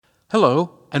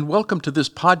Hello, and welcome to this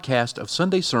podcast of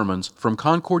Sunday sermons from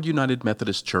Concord United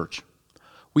Methodist Church.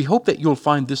 We hope that you'll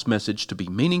find this message to be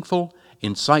meaningful,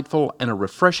 insightful, and a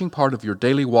refreshing part of your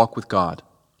daily walk with God.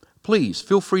 Please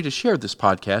feel free to share this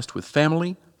podcast with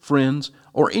family, friends,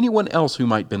 or anyone else who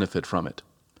might benefit from it.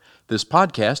 This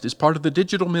podcast is part of the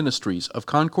digital ministries of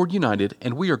Concord United,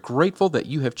 and we are grateful that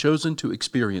you have chosen to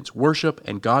experience worship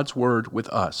and God's Word with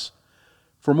us.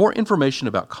 For more information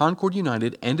about Concord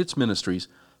United and its ministries,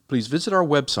 please visit our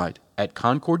website at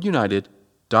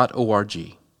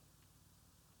concordunited.org.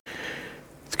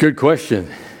 It's a good question,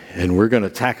 and we're going to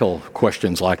tackle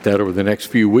questions like that over the next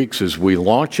few weeks as we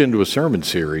launch into a sermon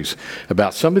series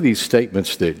about some of these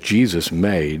statements that Jesus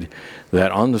made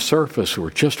that on the surface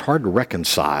were just hard to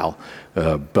reconcile,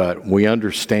 but we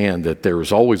understand that there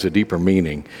is always a deeper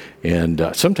meaning, and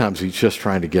sometimes he's just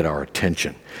trying to get our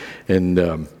attention.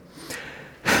 And,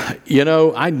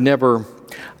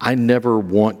 I never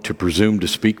want to presume to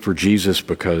speak for Jesus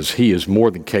because he is more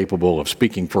than capable of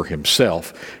speaking for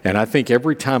himself. And I think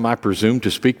every time I presume to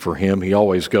speak for him, he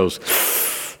always goes,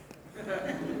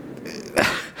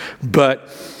 But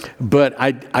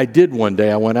I did one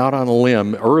day. I went out on a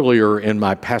limb earlier in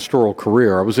my pastoral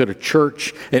career. I was at a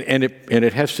church, and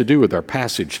it has to do with our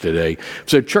passage today.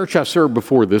 It's a church I served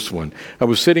before this one. I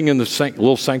was sitting in the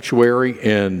little sanctuary,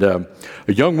 and a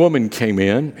young woman came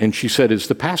in, and she said, "Is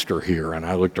the pastor here?" And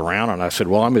I looked around, and I said,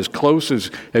 "Well, I'm as close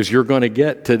as you're going to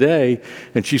get today."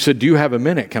 And she said, "Do you have a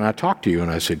minute? Can I talk to you?"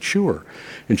 And I said, "Sure."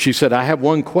 And she said, "I have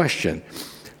one question.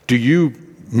 Do you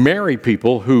marry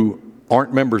people who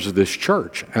aren't members of this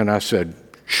church?" And I said,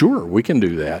 "Sure, we can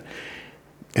do that."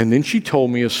 And then she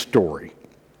told me a story.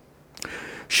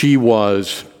 She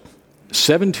was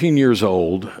 17 years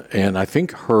old, and I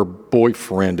think her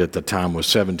boyfriend at the time was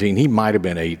 17. He might have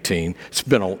been 18. It's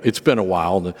been a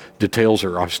while. The details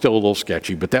are still a little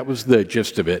sketchy, but that was the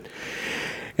gist of it.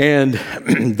 And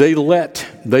they let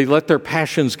their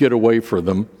passions get away from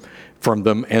them,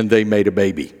 and they made a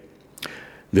baby.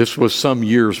 This was some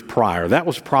years prior. That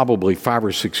was probably 5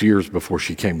 or 6 years before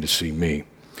she came to see me.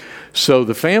 So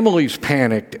the families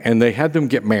panicked, and they had them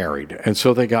get married, and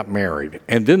so they got married.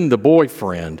 And then the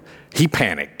boyfriend, he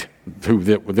panicked, who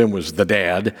then was the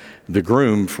dad, the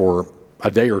groom for a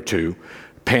day or two,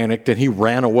 panicked, and he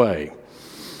ran away.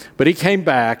 But he came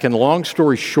back, and long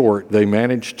story short, they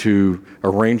managed to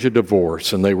arrange a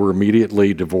divorce, and they were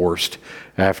immediately divorced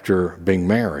after being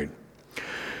married.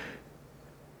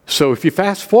 So if you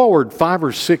fast forward 5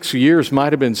 or 6 years,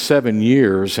 might have been 7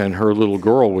 years, and her little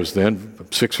girl was then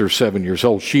 6 or 7 years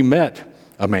old, she met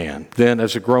a man, then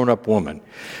as a grown-up woman.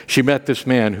 She met this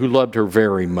man who loved her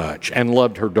very much and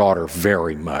loved her daughter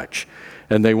very much,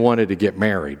 and they wanted to get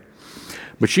married.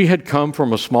 But she had come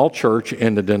from a small church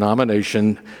in a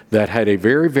denomination that had a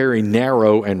very, very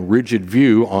narrow and rigid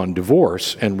view on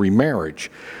divorce and remarriage.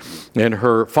 And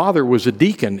her father was a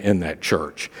deacon in that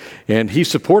church, and he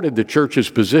supported the church's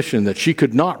position that she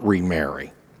could not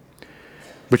remarry.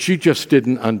 But she just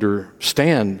didn't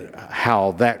understand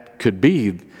how that could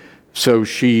be, so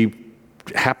she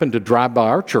happened to drive by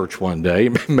our church one day.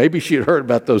 Maybe she had heard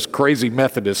about those crazy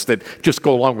Methodists that just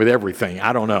go along with everything.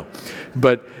 I don't know.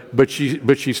 But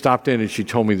she stopped in and she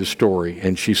told me the story,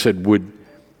 and she said,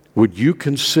 would you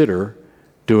consider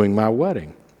doing my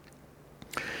wedding?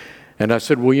 And I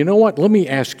said, "Well, you know what? Let me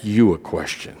ask you a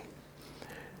question."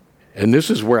 And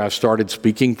this is where I started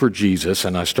speaking for Jesus,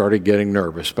 and I started getting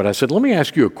nervous. But I said, "Let me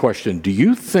ask you a question. Do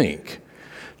you think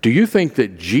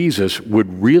that Jesus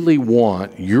would really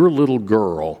want your little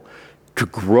girl to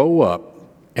grow up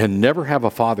and never have a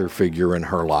father figure in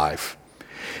her life?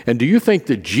 And do you think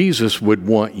that Jesus would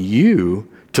want you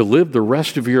to live the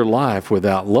rest of your life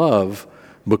without love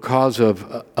because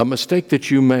of a mistake that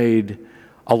you made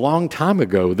a long time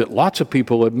ago that lots of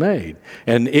people have made,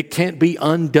 and it can't be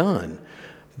undone?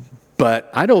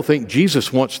 But I don't think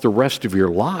Jesus wants the rest of your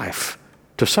life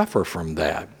to suffer from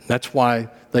that. That's why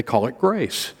they call it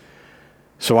grace."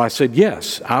 So I said,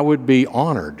 "Yes, I would be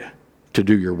honored to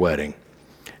do your wedding."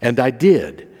 And I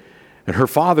did. And her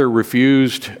father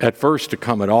refused at first to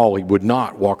come at all. He would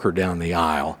not walk her down the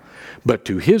aisle. But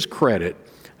to his credit,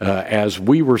 as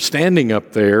we were standing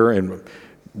up there and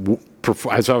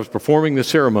as I was performing the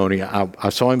ceremony, I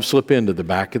saw him slip into the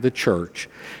back of the church,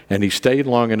 and he stayed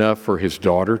long enough for his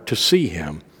daughter to see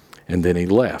him, and then he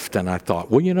left. And I thought,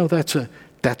 well,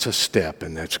 that's a step,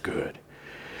 and that's good.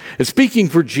 And speaking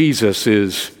for Jesus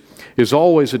is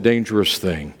always a dangerous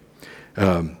thing.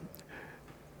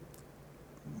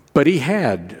 But he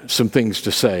had some things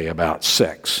to say about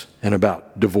sex and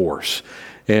about divorce.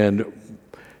 And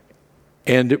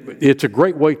And it's a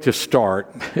great way to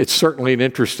start. It's certainly an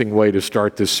interesting way to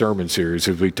start this sermon series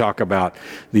as we talk about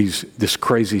this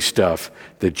crazy stuff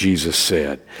that Jesus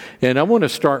said. And I want to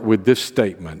start with this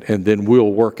statement, and then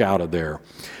we'll work out of there.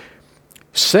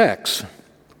 Sex,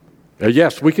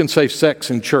 yes, we can say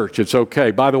sex in church. It's okay.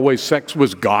 By the way, sex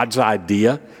was God's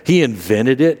idea. He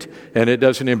invented it, and it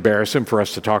doesn't embarrass him for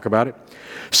us to talk about it.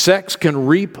 Sex can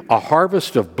reap a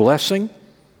harvest of blessing,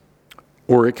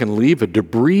 or it can leave a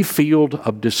debris field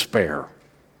of despair.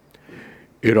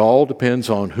 It all depends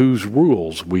on whose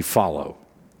rules we follow.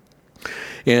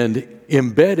 And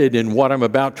embedded in what I'm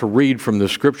about to read from the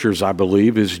scriptures, I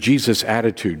believe, is Jesus'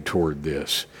 attitude toward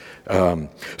this.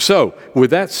 So,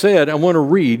 with that said, I want to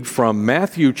read from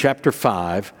Matthew chapter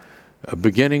 5,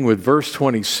 beginning with verse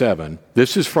 27.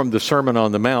 This is from the Sermon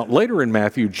on the Mount. Later in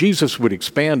Matthew, Jesus would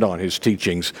expand on his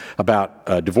teachings about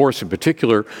divorce in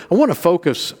particular. I want to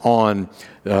focus on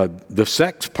the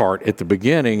sex part at the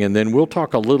beginning, and then we'll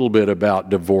talk a little bit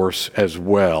about divorce as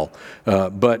well.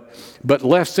 But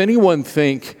lest anyone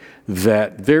think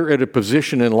that they're at a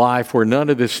position in life where none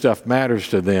of this stuff matters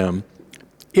to them,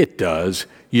 it does.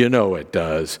 You know it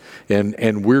does.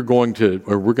 And we're going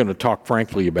to talk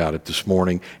frankly about it this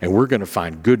morning, and we're going to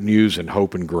find good news and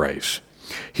hope and grace.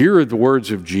 Here are the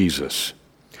words of Jesus.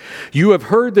 You have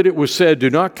heard that it was said, do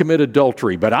not commit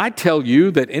adultery, but I tell you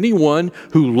that anyone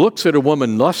who looks at a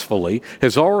woman lustfully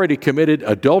has already committed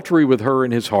adultery with her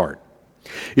in his heart.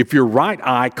 If your right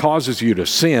eye causes you to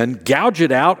sin, gouge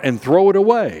it out and throw it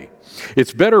away.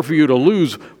 It's better for you to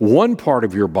lose one part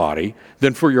of your body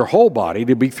than for your whole body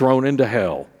to be thrown into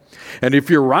hell. And if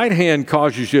your right hand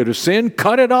causes you to sin,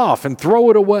 cut it off and throw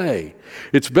it away.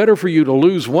 It's better for you to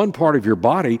lose one part of your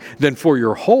body than for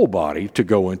your whole body to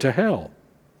go into hell.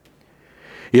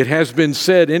 It has been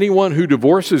said, anyone who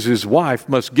divorces his wife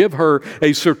must give her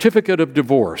a certificate of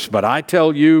divorce. But I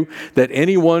tell you that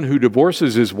anyone who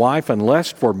divorces his wife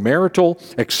except for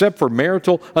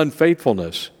marital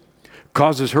unfaithfulness,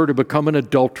 causes her to become an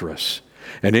adulteress.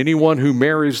 And anyone who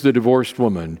marries the divorced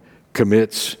woman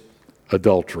commits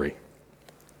adultery.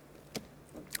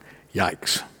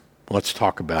 Yikes. Let's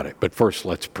talk about it. But first,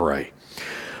 let's pray.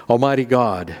 Almighty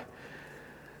God,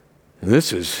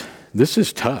 this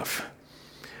is tough.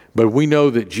 But we know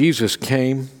that Jesus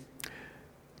came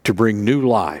to bring new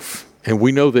life. And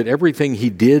we know that everything he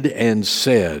did and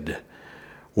said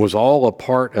was all a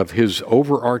part of his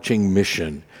overarching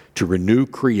mission to renew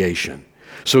creation.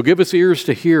 So give us ears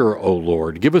to hear, O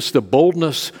Lord. Give us the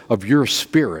boldness of your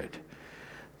Spirit,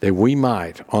 that we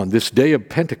might, on this day of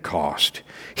Pentecost,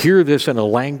 hear this in a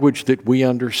language that we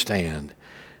understand,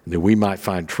 and that we might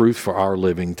find truth for our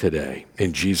living today.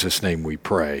 In Jesus' name we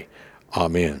pray.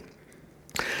 Amen.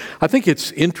 I think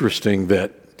it's interesting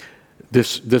that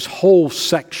this whole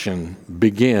section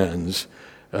begins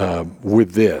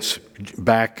with this.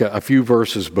 Back a few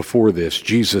verses before this,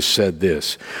 Jesus said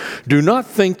this, do not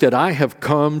think that I have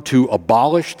come to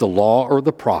abolish the law or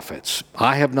the prophets.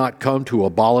 I have not come to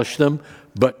abolish them,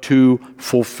 but to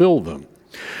fulfill them.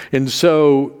 And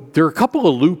so there are a couple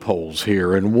of loopholes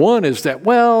here. And one is that,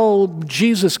 well,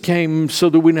 Jesus came so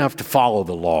that we don't have to follow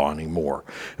the law anymore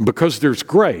because there's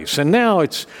grace. And now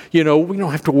it's, we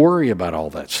don't have to worry about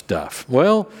all that stuff.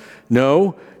 Well,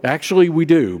 no, actually we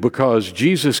do, because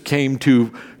Jesus came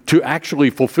to actually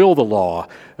fulfill the law.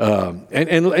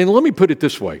 And let me put it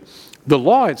this way. The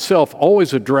law itself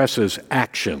always addresses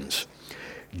actions.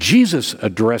 Jesus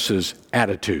addresses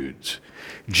attitudes.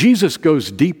 Jesus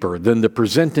goes deeper than the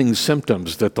presenting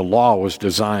symptoms that the law was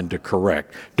designed to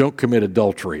correct. Don't commit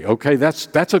adultery. Okay,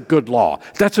 that's a good law.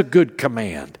 That's a good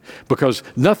command, because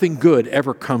nothing good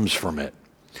ever comes from it.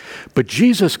 But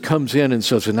Jesus comes in and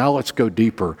says, now let's go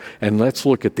deeper and let's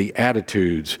look at the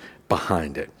attitudes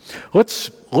behind it.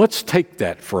 Let's take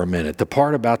that for a minute, the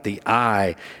part about the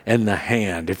eye and the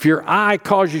hand. If your eye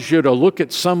causes you to look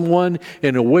at someone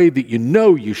in a way that you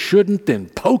know you shouldn't, then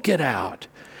poke it out.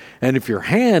 And if your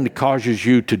hand causes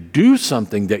you to do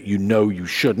something that you know you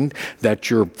shouldn't, that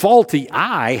your faulty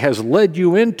eye has led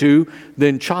you into,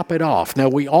 then chop it off. Now,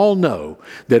 we all know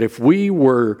that if we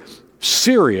were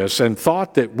serious and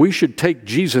thought that we should take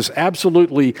Jesus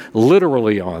absolutely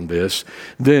literally on this,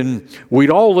 then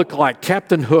we'd all look like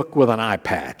Captain Hook with an eye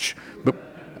patch.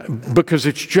 Because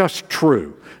it's just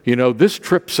true. This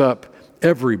trips up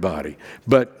everybody.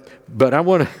 But I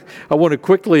want to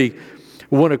quickly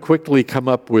want to quickly come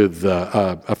up with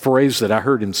a phrase that I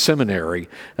heard in seminary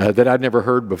that I'd never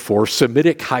heard before,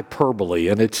 Semitic hyperbole.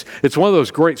 And it's one of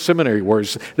those great seminary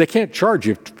words. They can't charge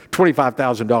you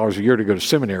 $25,000 a year to go to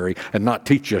seminary and not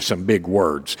teach you some big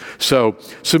words. So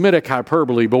Semitic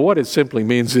hyperbole, but what it simply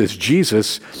means is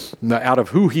Jesus, out of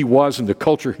who he was and the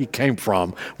culture he came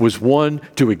from, was one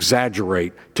to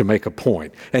exaggerate to make a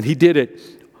point. And he did it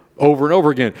over and over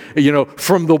again. You know,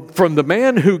 from the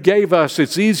man who gave us,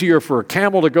 it's easier for a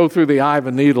camel to go through the eye of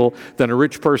a needle than a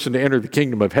rich person to enter the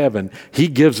kingdom of heaven. He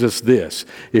gives us this.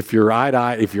 If your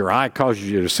eye causes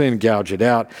you to sin, gouge it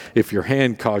out. If your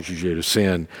hand causes you to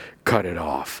sin, cut it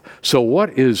off. So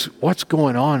what's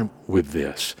going on with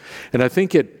this? And I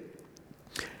think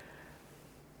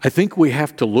we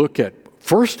have to look at,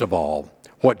 first of all,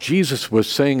 what Jesus was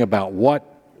saying about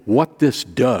what this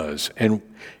does. And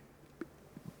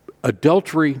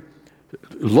adultery,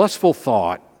 lustful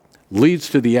thought leads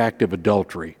to the act of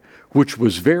adultery, which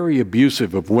was very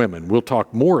abusive of women. We'll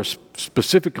talk more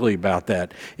specifically about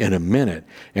that in a minute,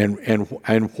 and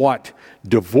what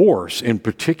divorce, in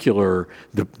particular,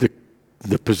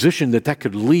 the position that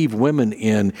could leave women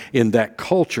in that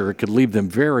culture. It could leave them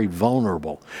very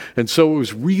vulnerable. And so it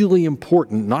was really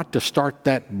important not to start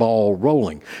that ball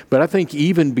rolling. But I think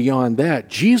even beyond that,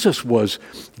 Jesus was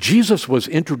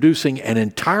introducing an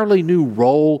entirely new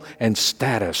role and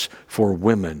status for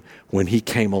women when he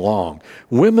came along.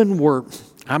 Women were,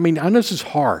 I know this is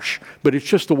harsh, but it's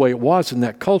just the way it was in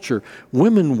that culture.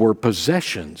 Women were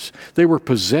possessions. They were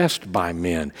possessed by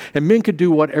men, and men could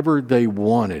do whatever they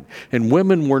wanted, and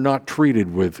women were not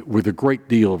treated with a great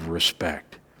deal of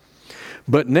respect.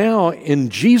 But now in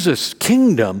Jesus'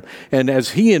 kingdom, and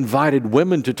as he invited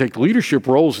women to take leadership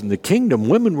roles in the kingdom,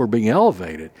 women were being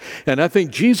elevated. And I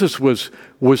think Jesus was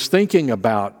thinking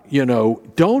about,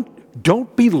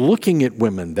 don't be looking at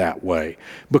women that way,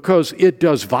 because it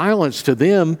does violence to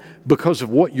them because of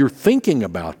what you're thinking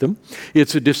about them.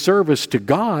 It's a disservice to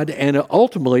God, and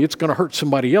ultimately it's going to hurt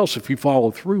somebody else if you follow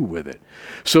through with it.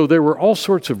 So there were all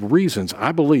sorts of reasons,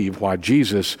 I believe, why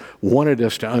Jesus wanted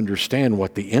us to understand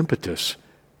what the impetus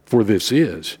for this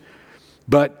is.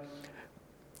 But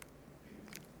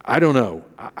I don't know.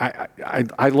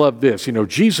 I love this.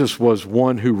 Jesus was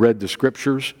one who read the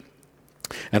scriptures.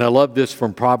 And I love this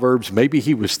from Proverbs. Maybe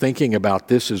he was thinking about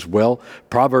this as well.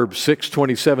 Proverbs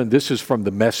 6:27. This is from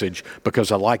the Message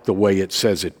because I like the way it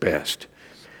says it best.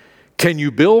 Can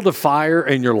you build a fire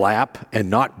in your lap and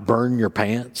not burn your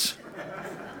pants?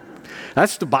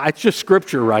 It's just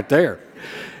scripture right there.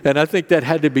 And I think that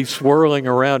had to be swirling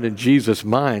around in Jesus'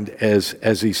 mind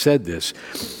as he said this.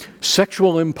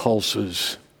 Sexual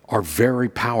impulses are very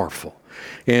powerful.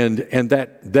 And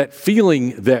that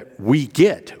feeling that we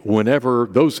get whenever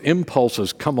those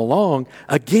impulses come along,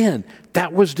 again,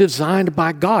 that was designed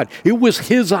by God. It was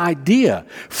his idea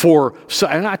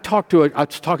and I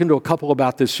was talking to a couple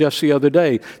about this just the other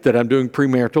day that I'm doing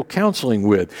premarital counseling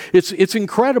with. It's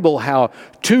incredible how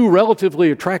two relatively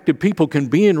attractive people can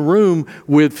be in a room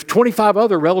with 25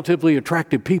 other relatively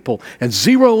attractive people and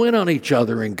zero in on each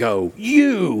other and go,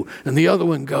 you, and the other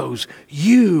one goes,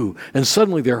 you, and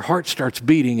suddenly their heart starts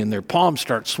beating and their palms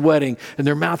start sweating and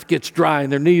their mouth gets dry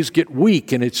and their knees get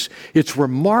weak, and it's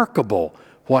remarkable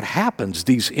what happens.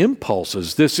 These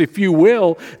impulses, if you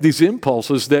will, these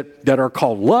impulses that are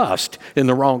called lust in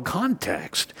the wrong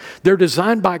context, they're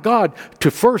designed by God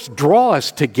to first draw us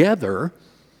together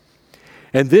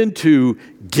and then to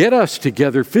get us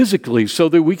together physically so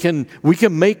that we can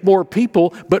make more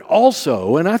people, but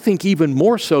also, and I think even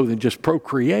more so than just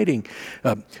procreating,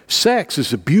 sex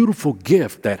is a beautiful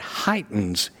gift that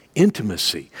heightens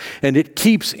intimacy, and it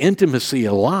keeps intimacy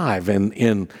alive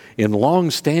in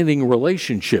long-standing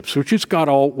relationships, which is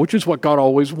what God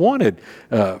always wanted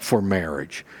for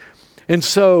marriage. And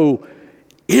so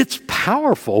it's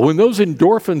powerful when those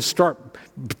endorphins start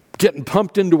getting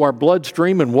pumped into our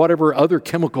bloodstream and whatever other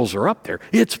chemicals are up there.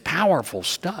 It's powerful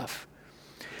stuff.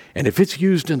 And if it's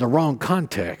used in the wrong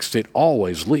context, it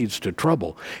always leads to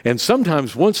trouble. And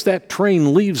sometimes once that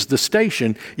train leaves the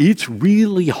station, it's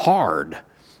really hard.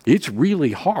 It's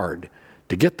really hard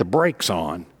to get the brakes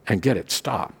on and get it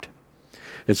stopped.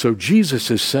 And so Jesus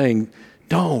is saying,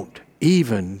 don't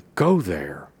even go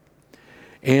there.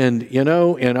 And, in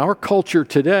our culture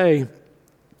today,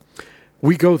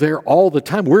 we go there all the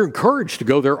time. We're encouraged to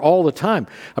go there all the time.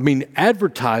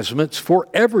 Advertisements for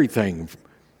everything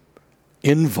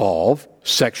involve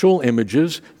sexual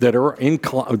images that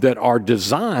are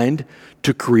designed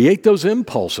to create those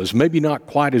impulses, maybe not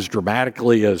quite as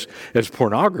dramatically as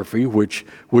pornography, which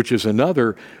is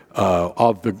another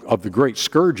of the great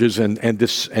scourges,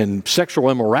 and sexual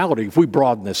immorality. If we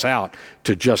broaden this out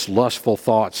to just lustful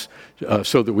thoughts,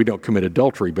 so that we don't commit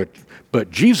adultery,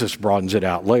 but Jesus broadens it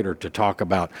out later to talk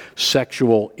about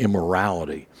sexual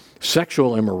immorality.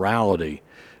 Sexual immorality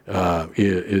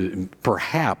is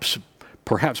perhaps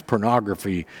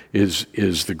pornography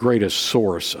is the greatest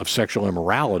source of sexual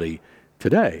immorality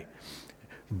today.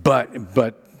 But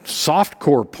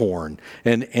softcore porn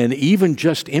and even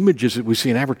just images that we see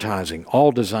in advertising,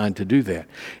 all designed to do that.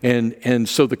 And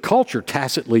so the culture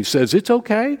tacitly says, it's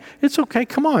okay,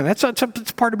 come on, that's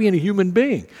part of being a human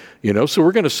being. So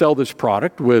we're going to sell this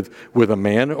product with a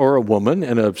man or a woman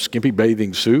in a skimpy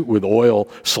bathing suit with oil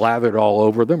slathered all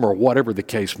over them, or whatever the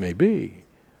case may be.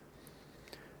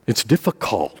 It's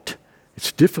difficult.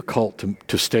 It's difficult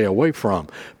to stay away from,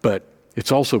 but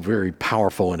it's also very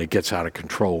powerful, and it gets out of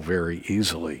control very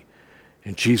easily.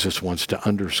 And Jesus wants to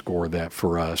underscore that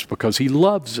for us because he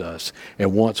loves us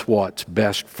and wants what's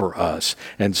best for us.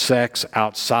 And sex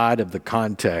outside of the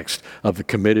context of the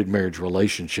committed marriage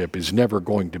relationship is never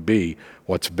going to be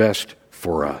what's best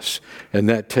for us. And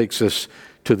that takes us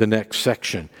to the next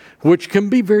section, which can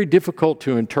be very difficult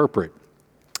to interpret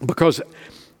because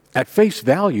at face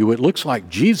value, it looks like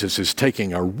Jesus is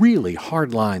taking a really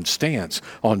hardline stance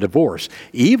on divorce,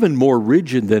 even more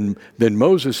rigid than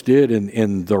Moses did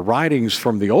in the writings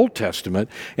from the Old Testament,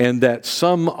 and that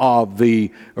some of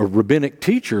the rabbinic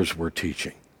teachers were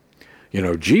teaching.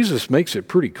 Jesus makes it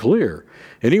pretty clear.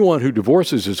 Anyone who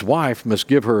divorces his wife must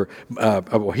give her,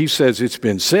 he says it's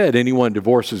been said, anyone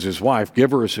divorces his wife,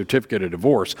 give her a certificate of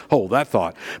divorce. Hold that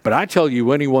thought. But I tell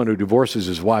you, anyone who divorces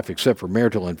his wife except for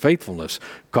marital unfaithfulness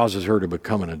causes her to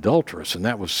become an adulteress. And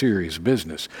that was serious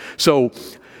business. So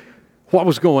what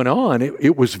was going on,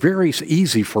 it was very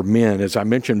easy for men, as I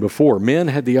mentioned before. Men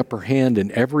had the upper hand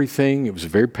in everything. It was a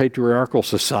very patriarchal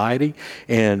society.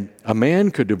 And a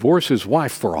man could divorce his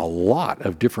wife for a lot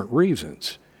of different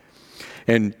reasons.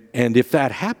 And if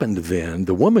that happened then,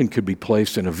 the woman could be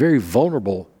placed in a very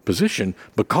vulnerable position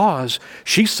because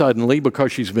she suddenly,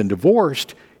 because she's been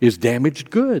divorced, is damaged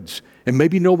goods. And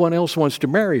maybe no one else wants to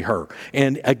marry her.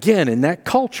 And again, in that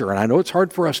culture, and I know it's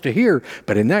hard for us to hear,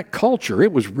 but in that culture,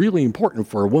 it was really important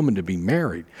for a woman to be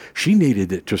married. She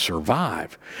needed it to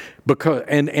survive.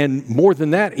 And more than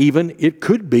that, even, it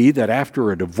could be that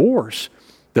after a divorce,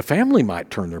 the family might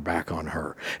turn their back on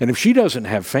her. And if she doesn't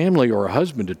have family or a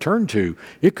husband to turn to,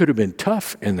 it could have been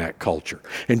tough in that culture.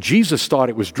 And Jesus thought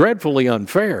it was dreadfully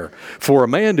unfair for a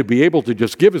man to be able to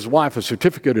just give his wife a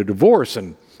certificate of divorce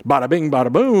and bada bing, bada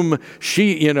boom,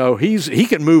 he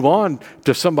can move on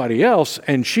to somebody else,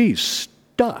 and she's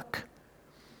stuck.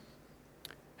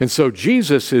 And so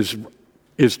Jesus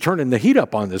is turning the heat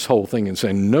up on this whole thing and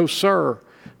saying, no, sir.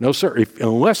 No, sir.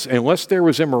 Unless there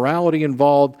was immorality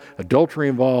involved, adultery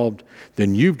involved,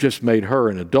 then you've just made her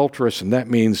an adulteress, and that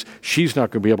means she's not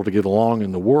going to be able to get along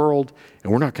in the world,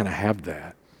 and we're not going to have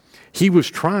that. He was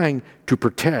trying to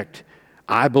protect,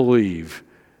 I believe,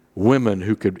 women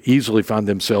who could easily find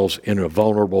themselves in a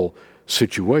vulnerable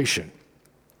situation.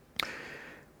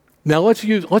 Now let's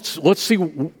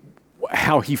see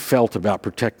how he felt about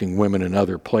protecting women in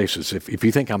other places. If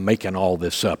you think I'm making all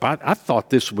this up, I thought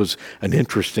this was an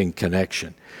interesting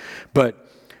connection. But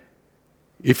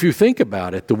if you think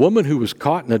about it, the woman who was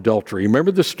caught in adultery,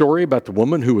 remember the story about the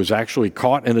woman who was actually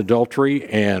caught in adultery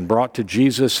and brought to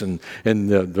Jesus, and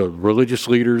the religious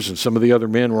leaders and some of the other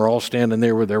men were all standing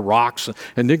there with their rocks,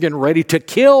 and they're getting ready to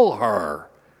kill her.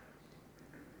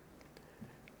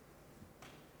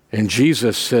 And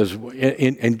Jesus says,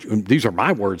 and these are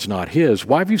my words, not his,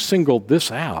 why have you singled this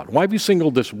out? Why have you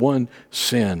singled this one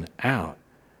sin out?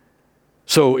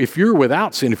 So if you're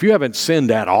without sin, if you haven't sinned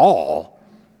at all,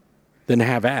 then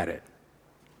have at it.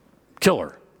 Kill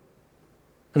her.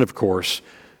 And of course,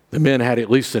 the men had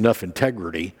at least enough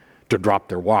integrity to drop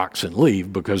their rocks and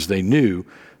leave because they knew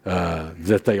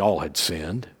that they all had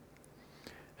sinned.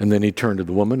 And then he turned to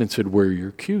the woman and said, where are your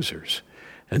accusers?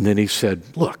 And then he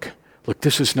said, Look,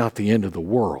 this is not the end of the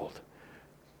world.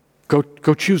 Go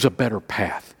choose a better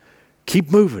path. Keep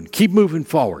moving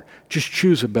forward. Just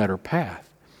choose a better path.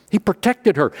 He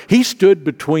protected her. He stood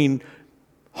between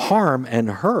harm and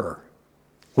her.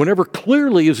 Whenever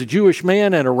clearly as a Jewish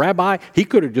man and a rabbi, he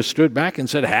could have just stood back and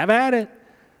said, have at it.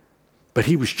 But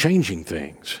he was changing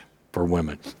things. for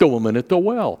women. The woman at the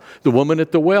well. The woman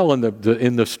at the well in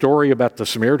the story about the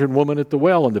Samaritan woman at the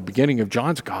well in the beginning of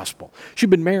John's Gospel. She'd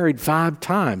been married 5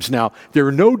 times. Now, there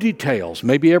are no details.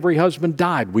 Maybe every husband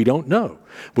died. We don't know.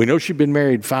 We know she'd been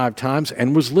married 5 times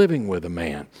and was living with a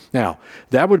man. Now,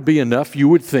 that would be enough, you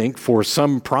would think, for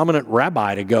some prominent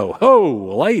rabbi to go,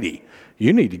 "Oh, lady,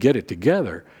 you need to get it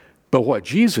together." But what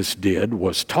Jesus did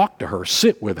was talk to her,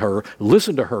 sit with her,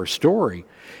 listen to her story.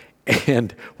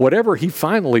 And whatever he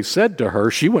finally said to her,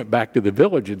 she went back to the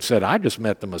village and said, "I just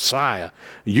met the Messiah.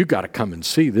 You got to come and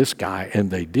see this guy."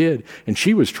 And they did. And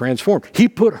she was transformed. He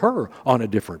put her on a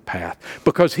different path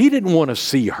because he didn't want to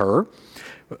see her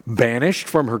banished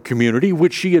from her community,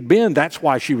 which she had been. That's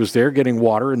why she was there getting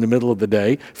water in the middle of the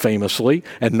day, famously,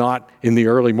 and not in the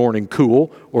early morning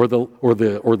cool or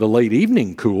the late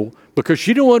evening cool, because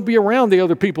she didn't want to be around the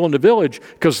other people in the village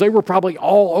because they were probably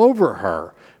all over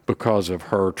her because of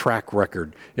her track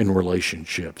record in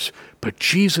relationships. But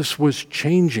Jesus was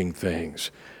changing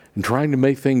things and trying to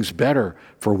make things better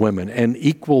for women and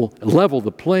level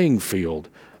the playing field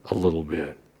a little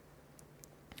bit.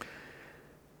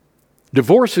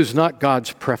 Divorce is not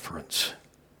God's preference,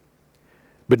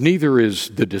 but neither is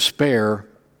the despair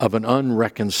of an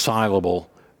unreconcilable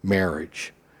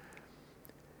marriage.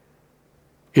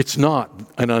 It's not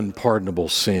an unpardonable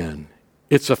sin.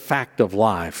 It's a fact of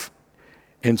life.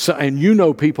 And you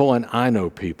know people, and I know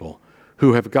people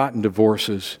who have gotten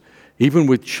divorces, even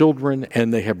with children,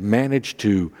 and they have managed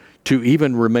to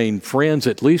even remain friends,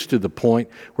 at least to the point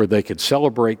where they could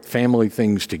celebrate family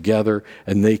things together,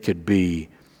 and they could be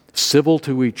civil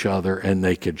to each other, and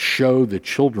they could show the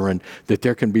children that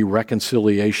there can be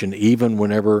reconciliation even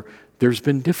whenever there's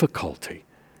been difficulty.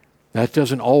 That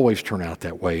doesn't always turn out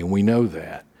that way, and we know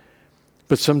that.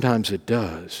 But sometimes it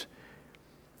does.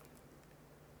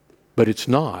 But it's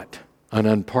not an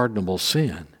unpardonable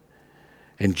sin.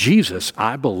 And Jesus,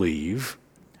 I believe,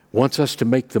 wants us to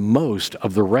make the most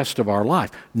of the rest of our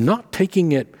life, not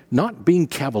being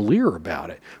cavalier about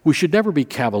it. We should never be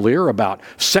cavalier about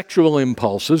sexual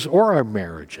impulses or our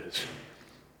marriages.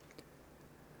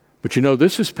 But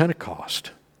this is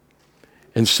Pentecost.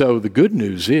 And so the good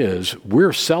news is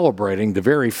we're celebrating the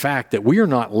very fact that we are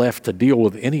not left to deal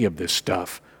with any of this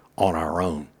stuff on our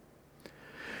own.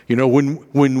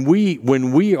 When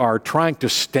we are trying to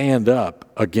stand up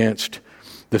against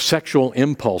the sexual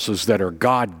impulses that are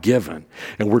God-given,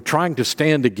 and we're trying to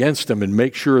stand against them and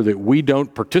make sure that we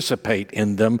don't participate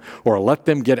in them or let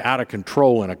them get out of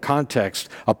control in a context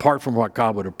apart from what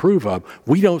God would approve of,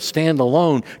 we don't stand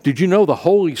alone. Did you know the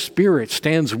Holy Spirit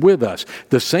stands with us?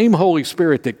 The same Holy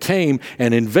Spirit that came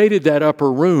and invaded that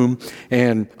upper room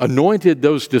and anointed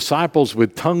those disciples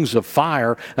with tongues of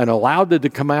fire and allowed them to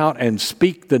come out and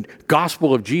speak the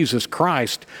gospel of Jesus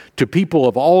Christ to people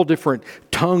of all different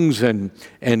tongues and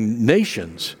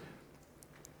nations.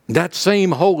 That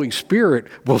same Holy Spirit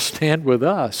will stand with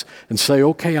us and say,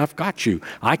 "Okay, I've got you.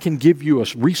 I can give you a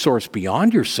resource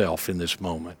beyond yourself in this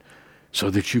moment so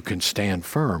that you can stand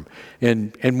firm."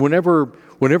 And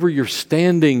whenever you're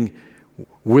standing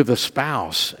with a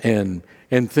spouse and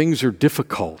things are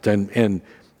difficult and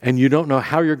you don't know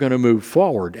how you're going to move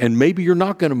forward, and maybe you're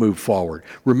not going to move forward,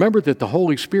 remember that the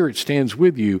Holy Spirit stands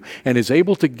with you and is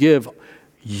able to give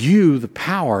you the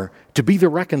power to be the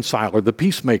reconciler, the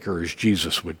peacemaker, as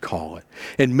Jesus would call it.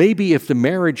 And maybe if the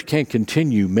marriage can't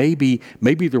continue, maybe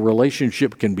the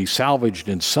relationship can be salvaged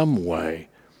in some way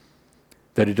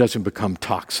that it doesn't become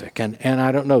toxic. And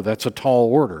I don't know, that's a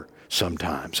tall order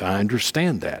sometimes. I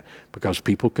understand that because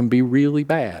people can be really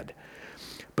bad.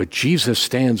 But Jesus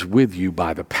stands with you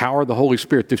by the power of the Holy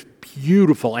Spirit. This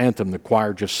beautiful anthem the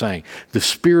choir just sang, the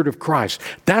Spirit of Christ.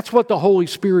 That's what the Holy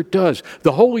Spirit does.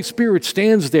 The Holy Spirit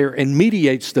stands there and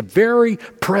mediates the very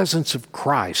presence of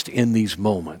Christ in these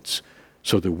moments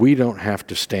so that we don't have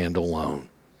to stand alone.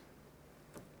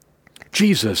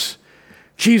 Jesus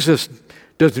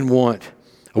doesn't want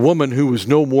a woman who was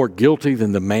no more guilty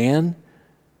than the man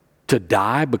to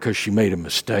die because she made a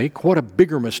mistake. What a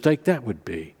bigger mistake that would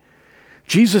be.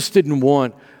 Jesus didn't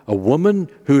want a woman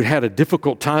who had a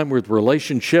difficult time with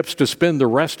relationships to spend the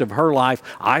rest of her life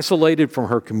isolated from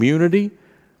her community.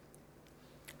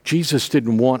 Jesus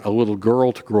didn't want a little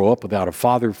girl to grow up without a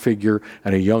father figure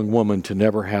and a young woman to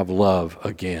never have love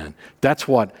again. That's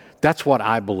what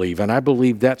I believe, and I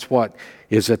believe that's what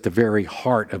is at the very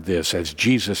heart of this as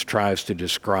Jesus tries to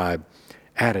describe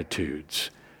attitudes,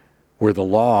 where the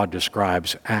law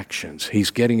describes actions.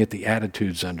 He's getting at the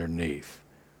attitudes underneath.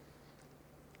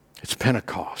 It's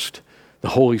Pentecost. The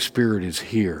Holy Spirit is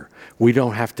here. We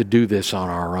don't have to do this on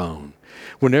our own.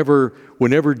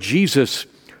 Whenever Jesus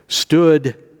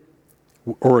stood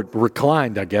or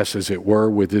reclined, I guess, as it were,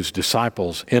 with his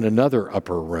disciples in another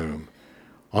upper room.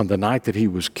 On the night that he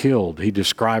was killed, he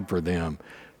described for them,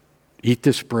 "Eat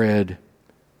this bread,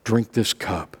 drink this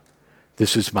cup.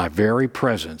 This is my very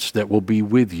presence that will be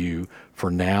with you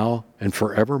for now and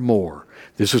forevermore."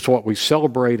 This is what we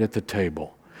celebrate at the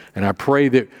table. And I pray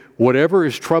that whatever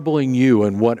is troubling you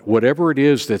and whatever it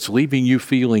is that's leaving you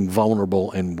feeling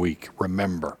vulnerable and weak,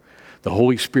 remember, the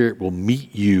Holy Spirit will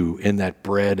meet you in that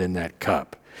bread and that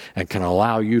cup and can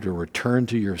allow you to return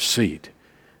to your seat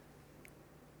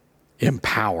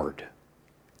empowered,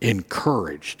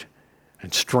 encouraged,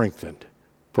 and strengthened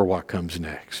for what comes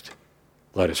next.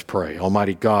 Let us pray.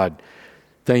 Almighty God,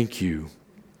 thank you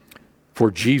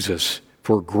for Jesus,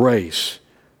 for grace.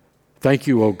 Thank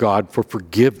you, O God, for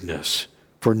forgiveness,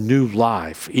 for new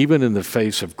life, even in the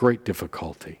face of great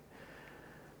difficulty.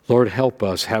 Lord, help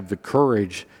us have the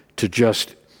courage to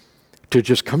just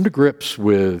come to grips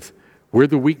with where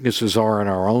the weaknesses are in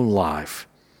our own life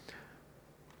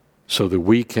so that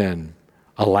we can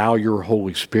allow your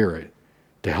Holy Spirit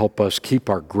to help us keep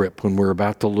our grip when we're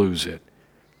about to lose it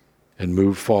and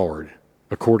move forward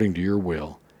according to your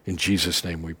will. In Jesus'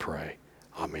 name we pray.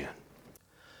 Amen.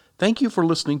 Thank you for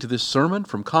listening to this sermon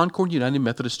from Concord United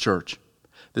Methodist Church.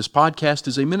 This podcast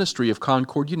is a ministry of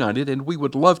Concord United, and we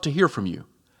would love to hear from you.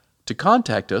 To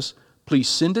contact us, please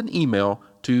send an email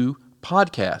to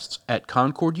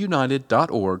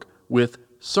podcasts@concordunited.org with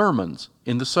sermons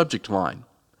in the subject line.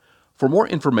 For more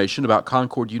information about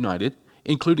Concord United,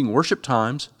 including worship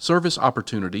times, service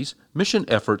opportunities, mission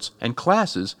efforts, and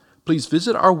classes, please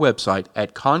visit our website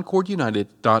at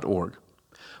concordunited.org.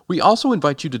 We also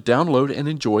invite you to download and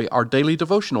enjoy our daily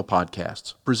devotional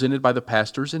podcasts presented by the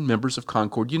pastors and members of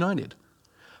Concord United.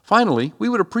 Finally, we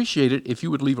would appreciate it if you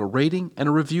would leave a rating and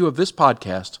a review of this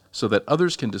podcast so that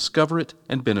others can discover it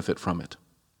and benefit from it.